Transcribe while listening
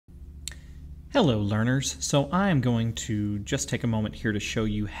Hello learners, so I am going to just take a moment here to show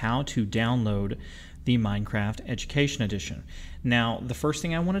you how to download the Minecraft Education Edition. Now the first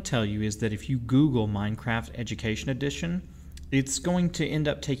thing I want to tell you is that if you Google Minecraft Education Edition, it's going to end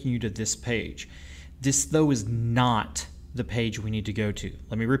up taking you to this page. This though is not the page we need to go to.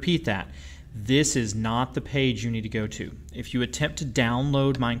 Let me repeat that. This is not the page you need to go to. If you attempt to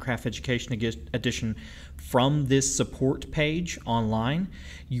download Minecraft Education Edition from this support page online,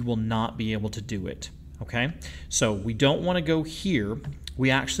 you will not be able to do it. Okay? So we don't want to go here. We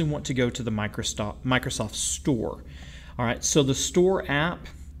actually want to go to the Microsoft Store. All right, so the Store app,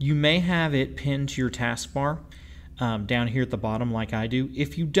 you may have it pinned to your taskbar down here at the bottom like I do.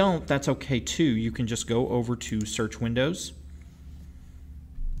 If you don't, that's okay too. You can just go over to Search Windows.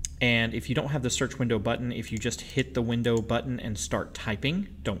 And if you don't have the search window button, if you just hit the window button and start typing,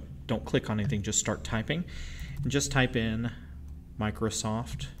 don't click on anything, just start typing. And just type in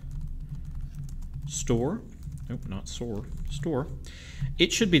Microsoft Store. Nope, not Store, Store.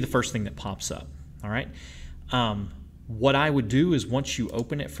 It should be the first thing that pops up, all right? What I would do is once you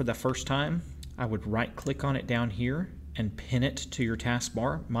open it for the first time, I would right click on it down here and pin it to your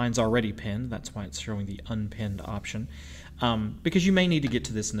taskbar. Mine's already pinned, that's why it's showing the unpinned option, because you may need to get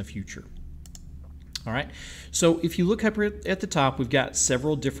to this in the future. All right, so if you look up at the top, we've got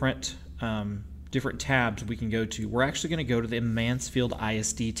several different tabs we can go to. We're actually going to go to the Mansfield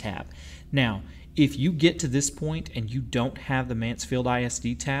ISD tab. Now, if you get to this point and you don't have the Mansfield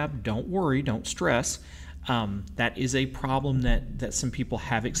ISD tab, don't worry, don't stress. That is a problem that some people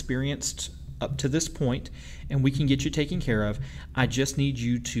have experienced up to this point, and we can get you taken care of. I just need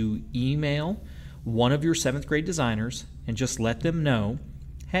you to email one of your 7th grade designers and just let them know,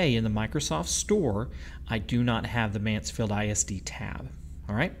 hey, in the Microsoft Store, I do not have the Mansfield ISD tab.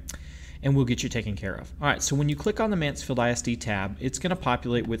 All right? And we'll get you taken care of. All right, so when you click on the Mansfield ISD tab, it's going to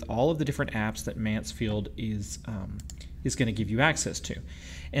populate with all of the different apps that Mansfield is going to give you access to.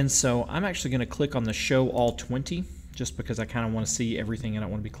 And so I'm actually going to click on the Show All 20 just because I kind of want to see everything. I don't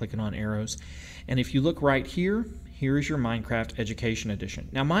want to be clicking on arrows. And if you look right here, here is your Minecraft Education Edition.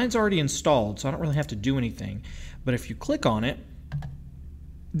 Now mine's already installed, so I don't really have to do anything. But if you click on it,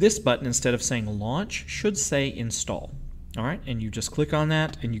 this button, instead of saying launch, should say install. All right, and you just click on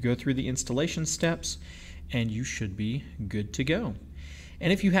that and you go through the installation steps and you should be good to go.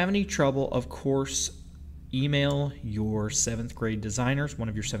 And if you have any trouble, of course, email your 7th grade designers, one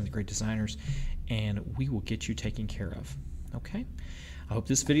of your 7th grade designers, and we will get you taken care of. Okay? I hope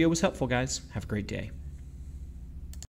this video was helpful, guys. Have a great day.